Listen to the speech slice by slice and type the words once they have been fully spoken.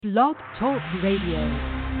Blog Talk Radio.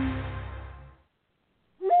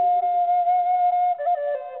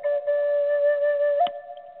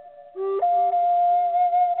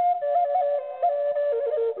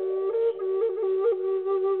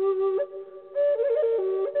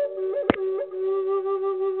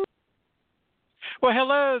 Well,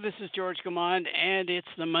 hello, this is George Gamond, and it's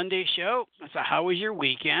the Monday show. So how was your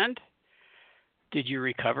weekend? Did you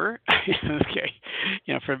recover? Okay.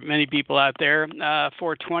 For many people out there,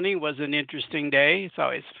 420 was an interesting day. It's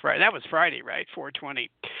always Friday. That was Friday, right?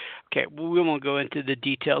 420. Okay, well, we won't go into the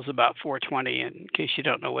details about 420 in case you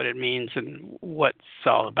don't know what it means and what it's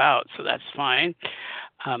all about, so that's fine.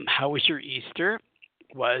 How was your Easter?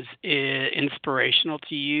 Was it inspirational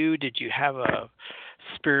to you? Did you have a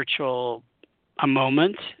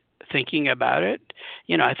moment thinking about it?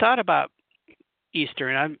 I thought about Easter,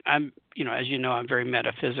 and I'm as you know, I'm very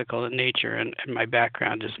metaphysical in nature, and my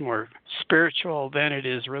background is more spiritual than it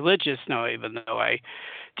is religious. Now, even though I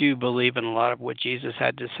do believe in a lot of what Jesus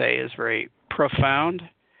had to say is very profound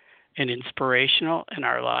and inspirational in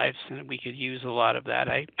our lives, and we could use a lot of that.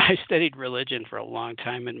 I studied religion for a long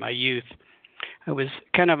time in my youth. I was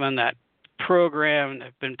kind of on that program.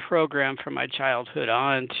 I've been programmed from my childhood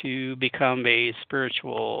on to become a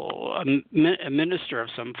spiritual a minister of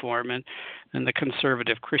some form, and the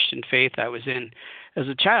conservative Christian faith I was in as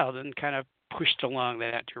a child, and kind of pushed along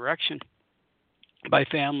that direction by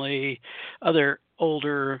family, other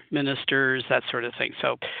older ministers, that sort of thing.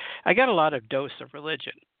 So I got a lot of dose of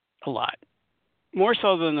religion, a lot. More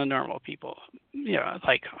so than the normal people.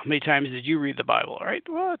 Like, how many times did you read the Bible, right?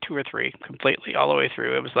 Well, 2 or 3, completely, all the way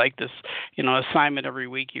through. It was like this, assignment every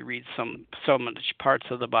week. You read so much parts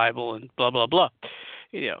of the Bible and blah, blah, blah.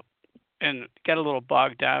 And got a little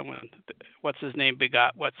bogged down when what's his name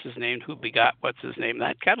begot, what's his name, who begot, what's his name.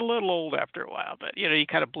 That got a little old after a while. But, you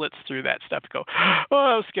kind of blitz through that stuff and go, oh,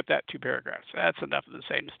 I'll skip that 2 paragraphs. That's enough of the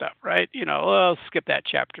same stuff, right? I'll skip that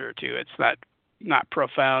chapter or 2. It's not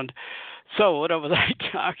profound. So what was I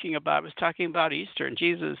talking about? I was talking about Easter and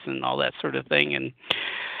Jesus and all that sort of thing. And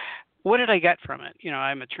what did I get from it?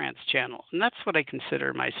 I'm a trance channel, and that's what I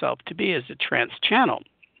consider myself to be, as a trance channel.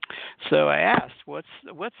 So I asked,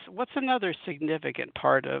 what's another significant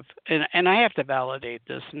part of, and I have to validate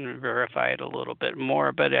this and verify it a little bit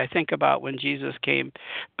more, but I think about when Jesus came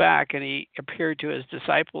back and he appeared to his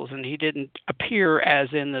disciples, and he didn't appear as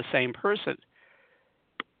in the same person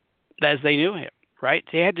as they knew him. Right?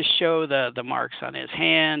 They had to show the marks on his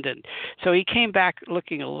hand, and so he came back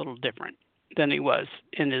looking a little different than he was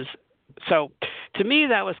in his. So to me,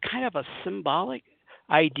 that was kind of a symbolic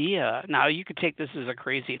idea. Now, you could take this as a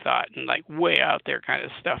crazy thought and like way out there kind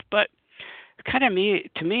of stuff, but to me,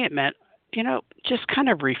 it meant, just kind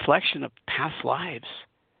of reflection of past lives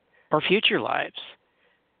or future lives.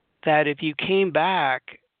 That if you came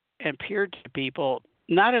back and appeared to people,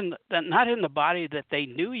 not in the body that they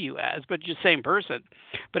knew you as, but just same person.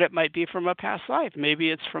 But it might be from a past life. Maybe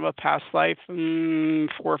it's from a past life 4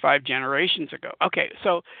 or 5 generations ago. Okay,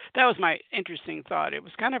 so that was my interesting thought. It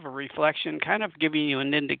was kind of a reflection, kind of giving you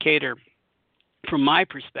an indicator from my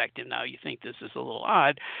perspective. Now, you think this is a little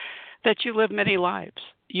odd, that you live many lives.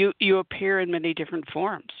 You appear in many different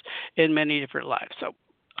forms, in many different lives. So,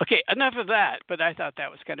 okay, enough of that. But I thought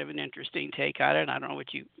that was kind of an interesting take on it. I don't know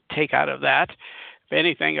what you take out of that, if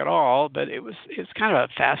anything at all, but it's kind of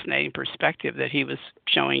a fascinating perspective that he was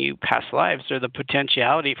showing you past lives, or the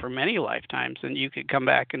potentiality for many lifetimes, and you could come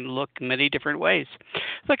back and look many different ways.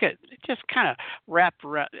 Look at, just kind of wrap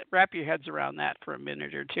your heads around that for a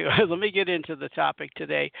minute or two. Let me get into the topic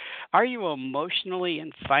today. Are you emotionally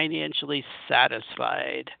and financially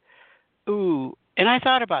satisfied? Ooh, and I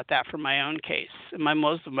thought about that for my own case.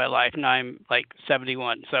 Most of my life, now I'm like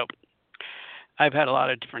 71, so I've had a lot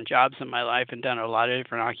of different jobs in my life and done a lot of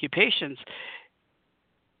different occupations.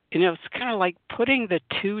 It's kind of like putting the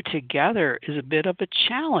two together is a bit of a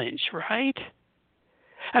challenge, right?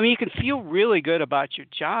 I mean, you can feel really good about your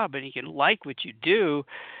job and you can like what you do,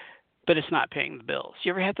 but it's not paying the bills.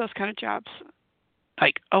 You ever had those kind of jobs?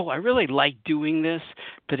 Like, oh, I really like doing this,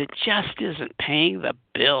 but it just isn't paying the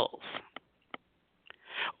bills.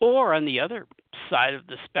 Or on the other side of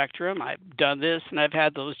the spectrum, I've done this, and I've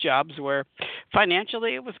had those jobs where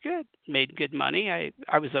financially it was good, made good money. I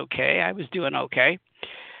was okay. I was doing okay.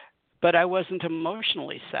 But I wasn't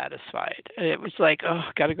emotionally satisfied. It was like, oh,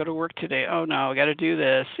 got to go to work today. Oh, no, got to do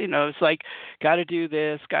this. It's like, got to do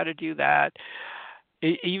this, got to do that.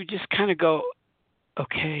 You just kind of go,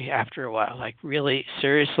 okay, after a while, like, really,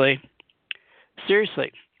 seriously.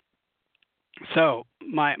 So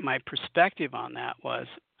my perspective on that was,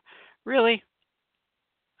 really?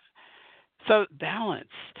 So balance.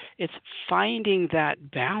 It's finding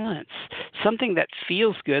that balance, something that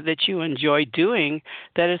feels good that you enjoy doing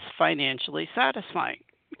that is financially satisfying.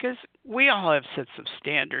 Because we all have sets of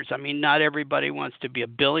standards. I mean, not everybody wants to be a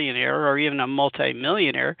billionaire or even a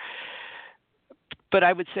multimillionaire, but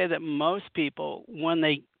I would say that most people, when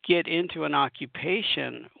they get into an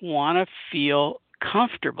occupation, want to feel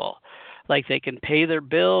comfortable. Like they can pay their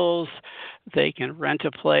bills, they can rent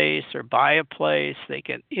a place or buy a place, they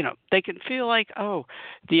can feel like, oh,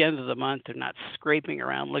 at the end of the month they're not scraping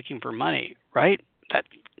around looking for money, right? That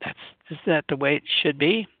that's is that the way it should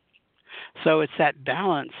be? So it's that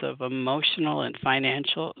balance of emotional and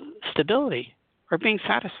financial stability or being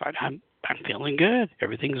satisfied. I'm feeling good.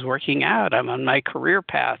 Everything's working out. I'm on my career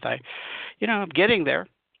path. I'm getting there.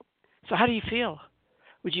 So how do you feel?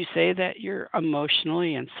 Would you say that you're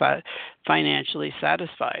emotionally and financially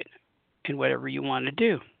satisfied in whatever you want to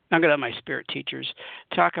do? I'm going to let my spirit teachers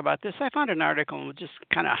talk about this. I found an article and we'll just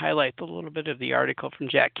kind of highlight a little bit of the article from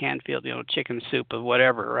Jack Canfield, chicken soup of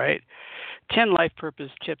whatever, right? 10 life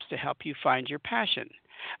purpose tips to help you find your passion.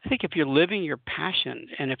 I think if you're living your passion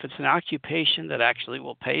and if it's an occupation that actually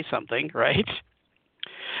will pay something, right?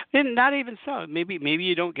 And not even so. Maybe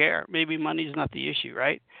you don't care. Maybe money's not the issue,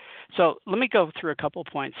 right? So let me go through a couple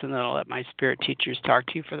points and then I'll let my spirit teachers talk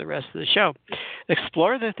to you for the rest of the show.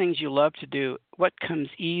 Explore the things you love to do. What comes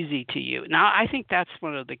easy to you? Now, I think that's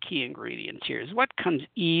one of the key ingredients here is what comes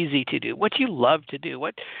easy to do. What do you love to do?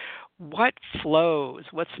 What flows?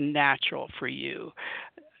 What's natural for you?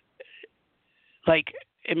 Like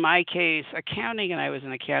in my case, accounting, and I was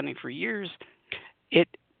in accounting for years, it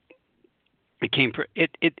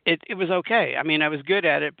it was okay. I mean, I was good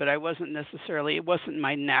at it, but it wasn't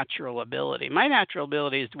my natural ability. My natural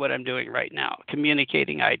ability is what I'm doing right now,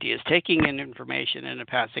 communicating ideas, taking in information and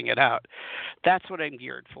passing it out. That's what I'm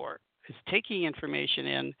geared for. Is taking information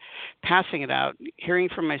in, passing it out, hearing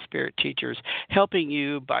from my spirit teachers, helping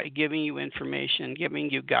you by giving you information, giving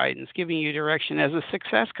you guidance, giving you direction as a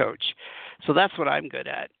success coach. So that's what I'm good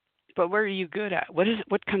at. But where are you good at?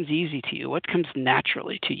 What comes easy to you? What comes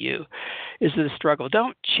naturally to you? Is it a struggle?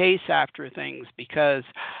 Don't chase after things because,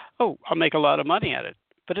 oh, I'll make a lot of money at it.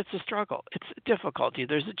 But it's a struggle. It's a difficulty.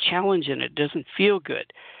 There's a challenge in it. It doesn't feel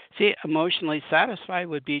good. See, emotionally satisfied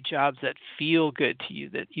would be jobs that feel good to you,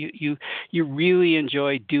 that you really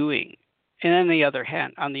enjoy doing. And on the other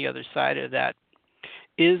hand, on the other side of that,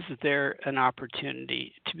 is there an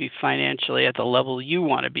opportunity to be financially at the level you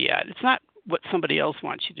want to be at? It's not what somebody else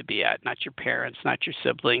wants you to be at, not your parents, not your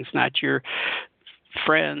siblings, not your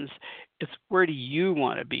friends. It's where do you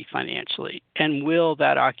want to be financially? And will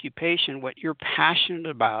that occupation, what you're passionate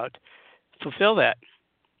about, fulfill that?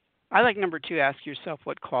 I like number 2, ask yourself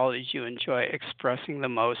what qualities you enjoy expressing the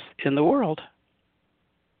most in the world.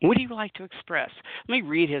 What do you like to express? Let me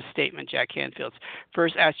read his statement, Jack Canfield's.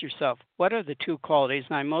 First, ask yourself, what are the 2 qualities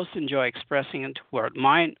I most enjoy expressing into the world?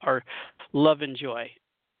 Mine are love and joy.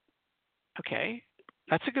 Okay,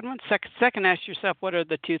 that's a good one. Second, ask yourself, what are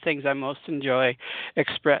the 2 things I most enjoy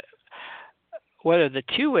express? What are the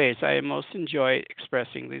 2 ways I most enjoy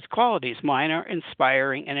expressing these qualities? Mine are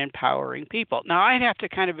inspiring and empowering people. Now, I'd have to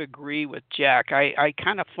kind of agree with Jack. I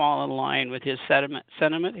kind of fall in line with his sentiment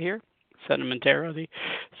here, the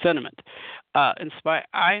sentiment.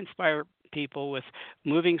 I inspire people with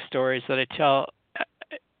moving stories that I tell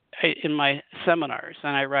in my seminars,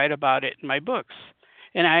 and I write about it in my books.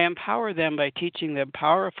 And I empower them by teaching them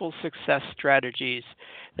powerful success strategies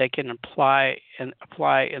they can apply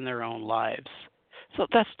in their own lives.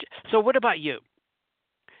 So what about you?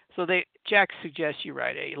 So Jack suggests you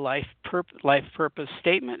write a life purpose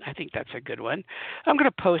statement. I think that's a good one. I'm going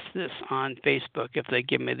to post this on Facebook if they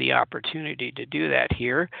give me the opportunity to do that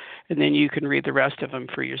here, and then you can read the rest of them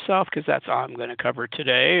for yourself because that's all I'm going to cover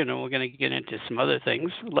today, and then we're going to get into some other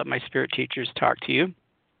things. Let my spirit teachers talk to you.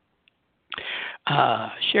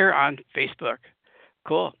 Share on Facebook.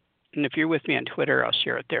 Cool. And if you're with me on Twitter, I'll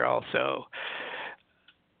share it there also.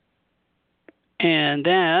 And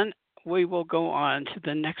then we will go on to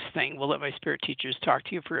the next thing. We'll let my spirit teachers talk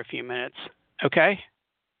to you for a few minutes. Okay?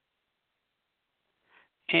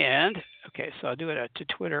 And, so I'll do it to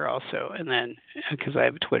Twitter also, and then, because I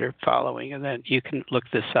have a Twitter following, and then you can look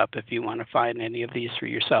this up if you want to find any of these for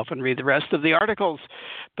yourself and read the rest of the articles.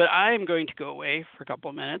 But I am going to go away for a couple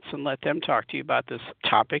of minutes and let them talk to you about this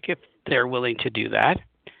topic if they're willing to do that.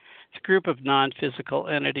 It's a group of non-physical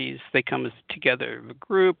entities. They come together as a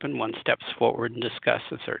group, and one steps forward and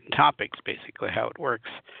discusses certain topics, basically how it works.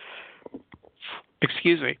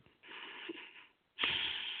 Excuse me.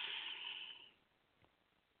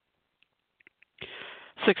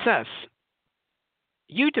 Success.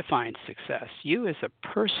 You define success. You as a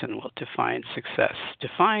person will define success.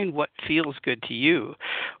 Define what feels good to you.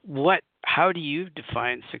 How do you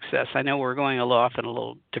define success? I know we're going off on a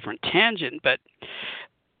little different tangent, but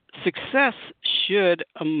success should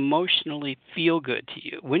emotionally feel good to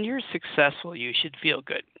you. When you're successful, you should feel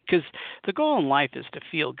good because the goal in life is to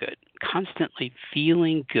feel good. Constantly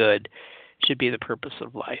feeling good should be the purpose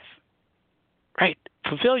of life, right?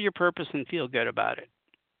 Fulfill your purpose and feel good about it.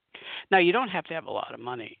 Now, you don't have to have a lot of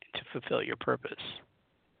money to fulfill your purpose.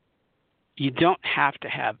 You don't have to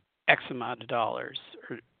have X amount of dollars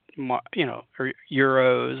or or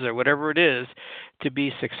euros or whatever it is to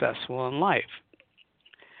be successful in life.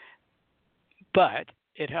 But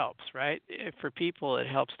it helps, right? For people, it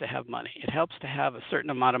helps to have money. It helps to have a certain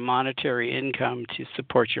amount of monetary income to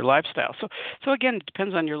support your lifestyle. So again, it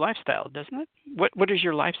depends on your lifestyle, doesn't it? What is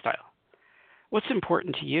your lifestyle? What's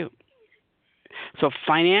important to you? So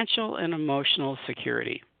financial and emotional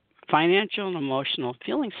security, financial and emotional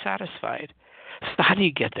feeling satisfied. So how do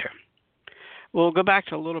you get there? Well, we'll go back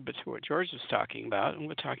to a little bit to what George was talking about, and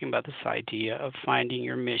we're talking about this idea of finding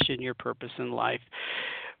your mission, your purpose in life,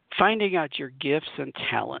 finding out your gifts and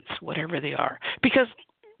talents, whatever they are. Because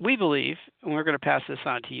we believe, and we're going to pass this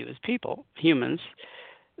on to you as people, humans,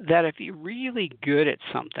 that if you're really good at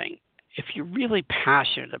something, if you're really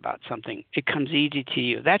passionate about something, it comes easy to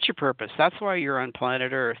you. That's your purpose. That's why you're on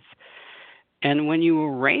planet Earth. And when you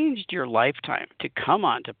arranged your lifetime to come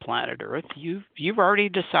onto planet Earth, you've already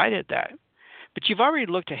decided that. But you've already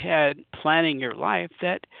looked ahead, planning your life,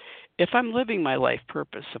 that if I'm living my life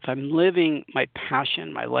purpose, if I'm living my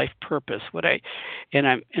passion, my life purpose, and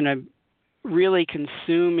I'm really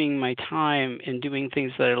consuming my time in doing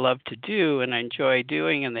things that I love to do and I enjoy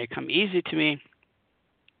doing and they come easy to me,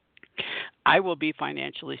 I will be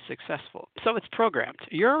financially successful. So it's programmed.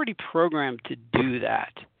 You're already programmed to do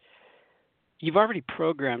that. You've already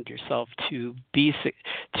programmed yourself to be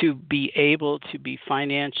able to be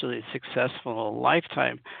financially successful in a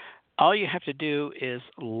lifetime. All you have to do is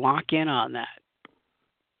lock in on that.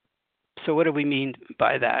 So what do we mean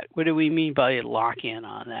by that? What do we mean by lock in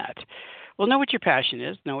on that? Well, know what your passion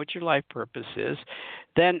is, know what your life purpose is,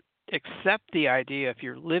 then accept the idea if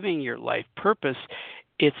you're living your life purpose,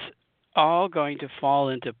 it's all going to fall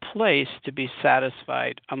into place to be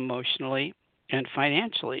satisfied emotionally and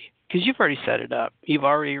financially. Because you've already set it up. You've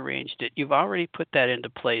already arranged it. You've already put that into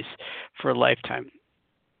place for a lifetime.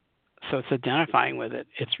 So it's identifying with it.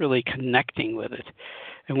 It's really connecting with it.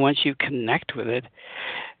 And once you connect with it,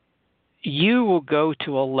 you will go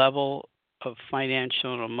to a level of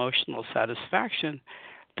financial and emotional satisfaction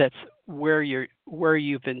that's where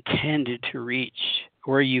you've intended to reach,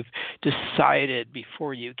 where you've decided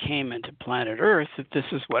before you came into planet Earth that this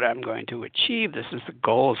is what I'm going to achieve, this is the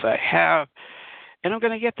goals I have, and I'm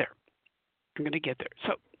going to get there.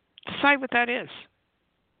 So decide what that is.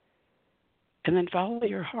 And then follow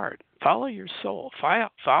your heart, follow your soul,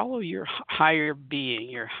 follow your higher being,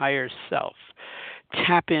 your higher self.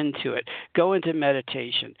 Tap into it. Go into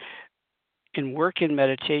meditation and work in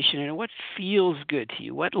meditation. And what feels good to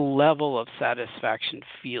you? What level of satisfaction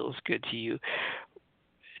feels good to you?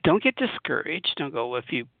 Don't get discouraged. Don't go,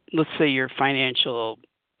 let's say your financial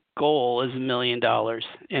goal is $1 million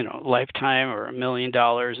in a lifetime, or $1 million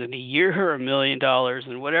in a year, or $1 million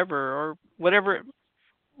in whatever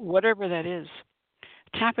that is.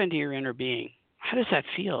 Tap into your inner being. How does that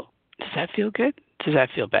feel? Does that feel good? Does that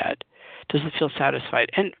feel bad? Does it feel satisfied?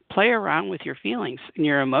 And play around with your feelings and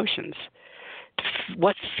your emotions.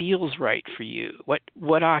 What feels right for you?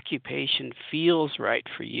 What occupation feels right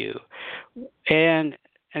for you? And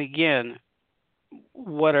again,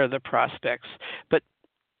 what are the prospects? But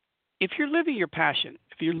if you're living your passion,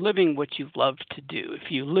 if you're living what you love to do, if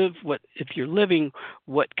you're living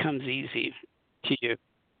what comes easy to you,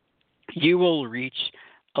 you will reach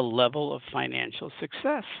a level of financial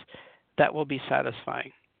success that will be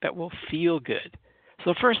satisfying, that will feel good.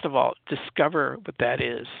 So first of all, discover what that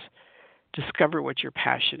is. Discover what your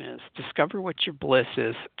passion is. Discover what your bliss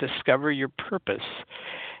is. Discover your purpose.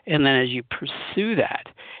 And then as you pursue that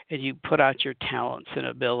and you put out your talents and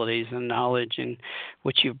abilities and knowledge and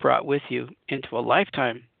what you've brought with you into a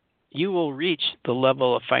lifetime, you will reach the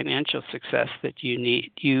level of financial success that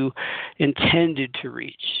you intended to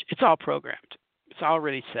reach. It's all programmed. It's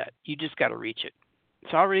already set. You just got to reach it.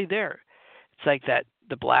 It's already there. It's like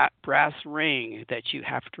the black brass ring that you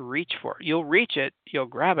have to reach for. You'll reach it, you'll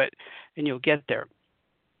grab it, and you'll get there.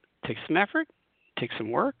 Take some effort, take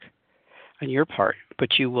some work on your part,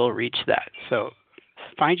 but you will reach that. So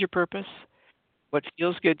find your purpose, what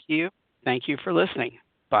feels good to you. Thank you for listening.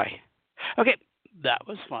 Bye. Okay, that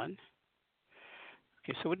was fun.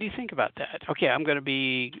 Okay, so what do you think about that? Okay, I'm going to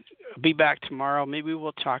be back tomorrow. Maybe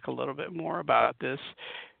we'll talk a little bit more about this.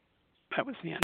 That was the end.